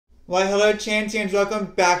Why hello Chantians, welcome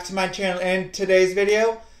back to my channel. In today's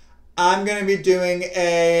video, I'm going to be doing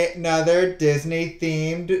another Disney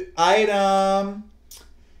themed item.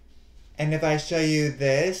 And if I show you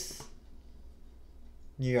this,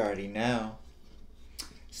 you already know.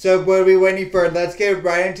 So what are we waiting for? Let's get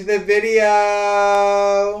right into the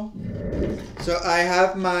video. So I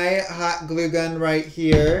have my hot glue gun right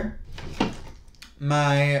here.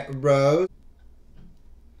 My rose.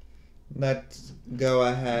 Let's go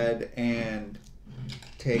ahead and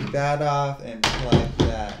take that off and plug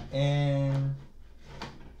that in.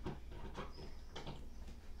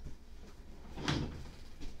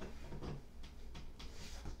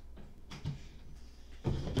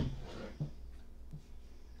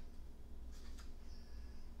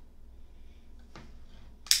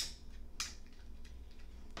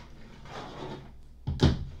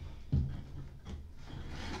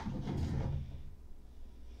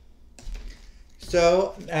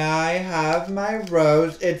 So I have my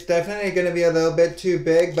rose. It's definitely going to be a little bit too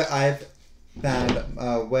big, but I've found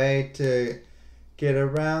a way to get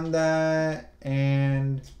around that.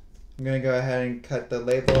 And I'm going to go ahead and cut the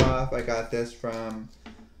label off. I got this from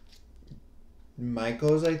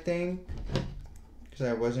Michael's, I think. Because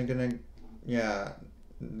I wasn't going to, yeah,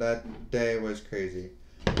 that day was crazy.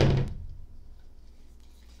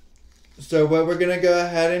 So what we're going to go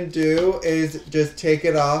ahead and do is just take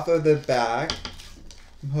it off of the back.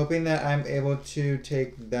 I'm hoping that I'm able to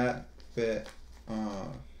take that bit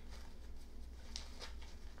off.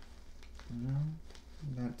 No,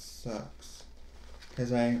 that sucks.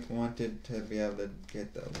 Because I wanted to be able to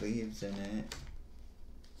get the leaves in it.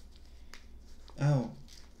 Oh,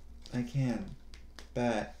 I can.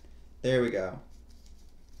 But, there we go.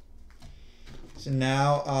 So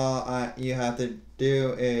now all you have to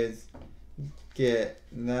do is get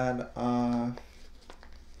that off.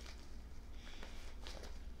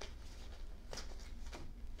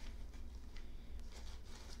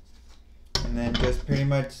 And then just pretty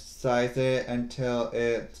much size it until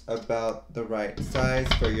it's about the right size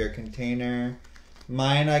for your container.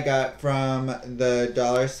 Mine I got from the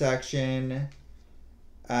dollar section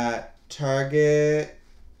at Target.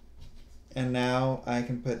 And now I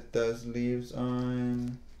can put those leaves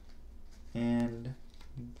on. And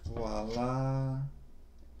voila.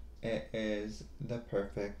 It is the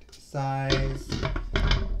perfect size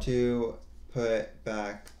to put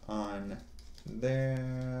back on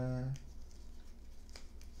there.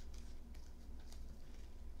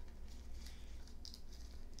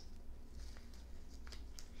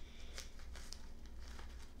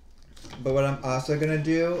 But what I'm also going to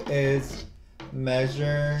do is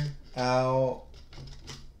measure out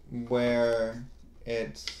where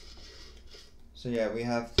it's, so yeah, we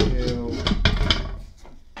have to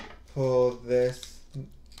pull this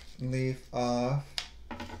leaf off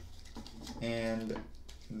and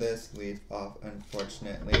this leaf off.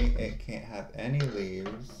 Unfortunately, it can't have any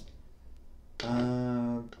leaves.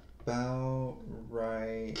 About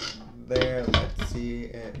right there. Let's see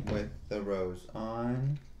it with the rose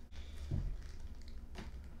on.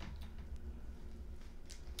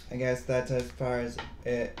 I guess that's as far as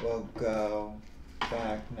it will go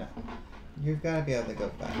back. No, you've got to be able to go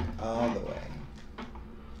back all the way.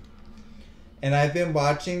 And I've been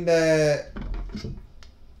watching that's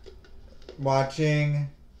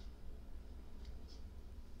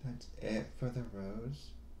it for the rose.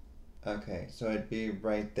 Okay, so it'd be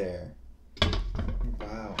right there.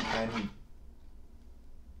 Wow,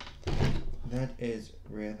 that is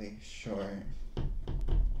really short.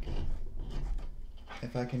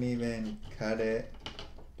 If I can even cut it.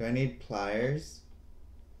 Do I need pliers?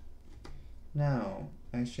 No,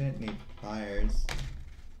 I shouldn't need pliers.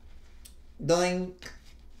 Doink!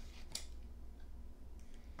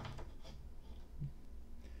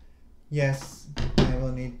 Yes, I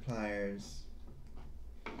will need pliers.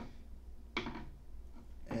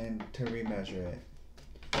 And to remeasure it.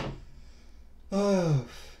 Oh.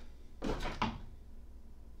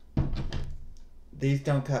 These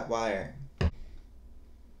don't cut wire.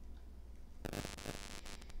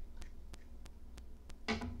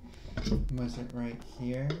 Was it right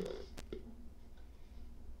here?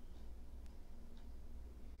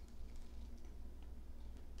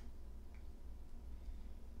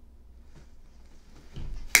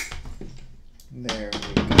 There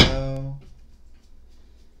we go.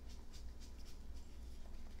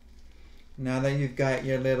 Now that you've got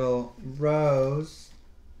your little rose,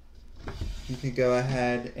 you can go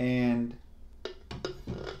ahead and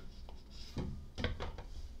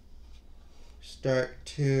start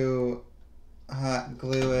to hot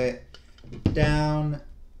glue it down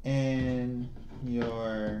in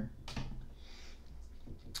your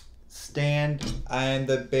stand, and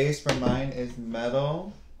the base for mine is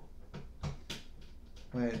metal,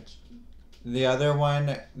 which the other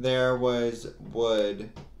one there was wood.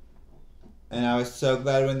 And I was so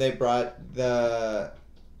glad when they brought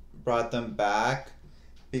them back,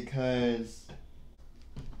 because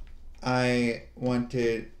I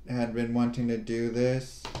had been wanting to do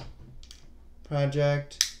this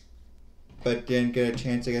project, but didn't get a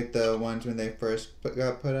chance to get the ones when they first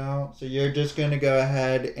got put out. So you're just gonna go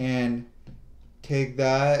ahead and take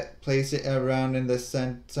that, place it around in the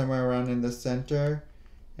somewhere around in the center,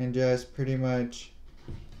 and just pretty much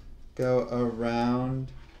go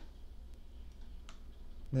around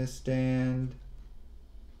the stand.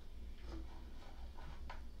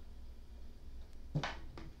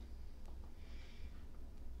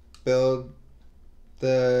 Build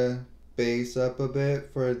the base up a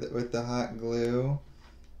bit with the hot glue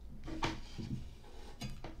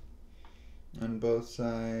on both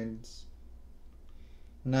sides.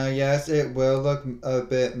 Now, yes, it will look a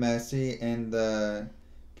bit messy in the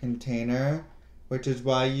container, which is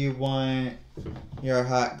why you want your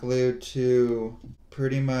hot glue to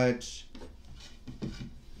pretty much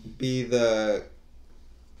be the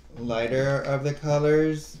lighter of the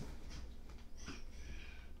colors.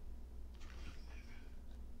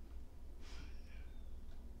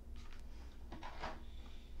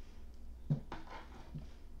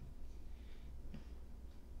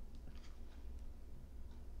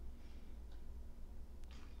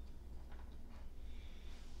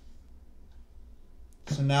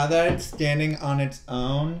 So now that it's standing on its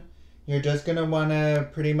own, you're just going to want to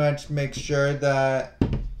pretty much make sure that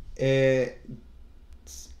it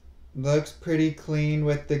looks pretty clean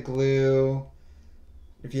with the glue.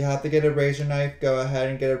 If you have to get a razor knife, go ahead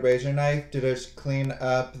and get a razor knife to just clean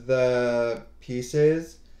up the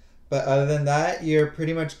pieces. But other than that, you're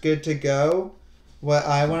pretty much good to go. What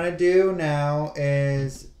I want to do now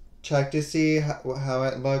is check to see how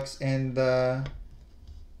it looks in the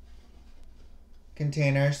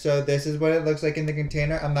container. So this is what it looks like in the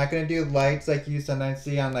container. I'm not going to do lights like you sometimes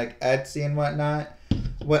see on like Etsy and whatnot.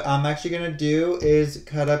 What I'm actually going to do is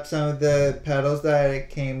cut up some of the petals that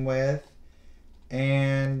it came with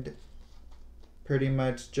and pretty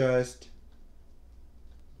much just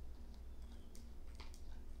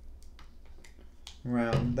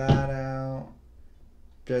round that out.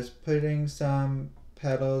 Just putting some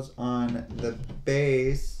petals on the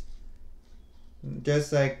base,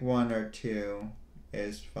 just like 1 or 2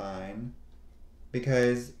 is fine,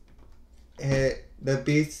 because the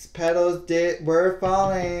beast's petals were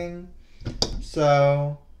falling.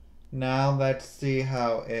 So now let's see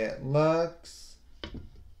how it looks.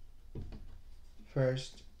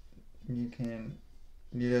 First, you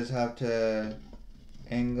just have to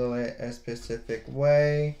angle it a specific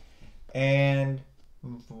way, and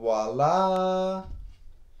voila!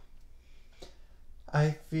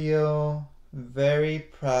 I feel very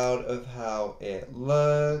proud of how it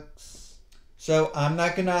looks. So I'm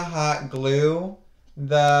not gonna hot glue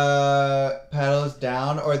the petals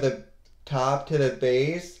down or the top to the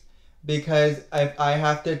base, because if I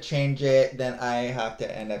have to change it, then I have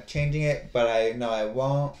to end up changing it, but I know I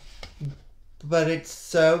won't. But it's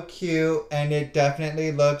so cute, and it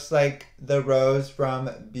definitely looks like the rose from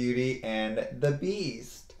Beauty and the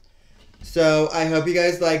Beast. So I hope you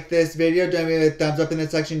guys like this video. Don't leave a thumbs up in the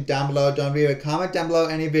section down below. Don't leave a comment down below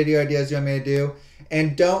any video ideas you want me to do.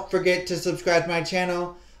 And don't forget to subscribe to my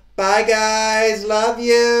channel. Bye guys. Love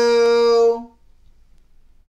you.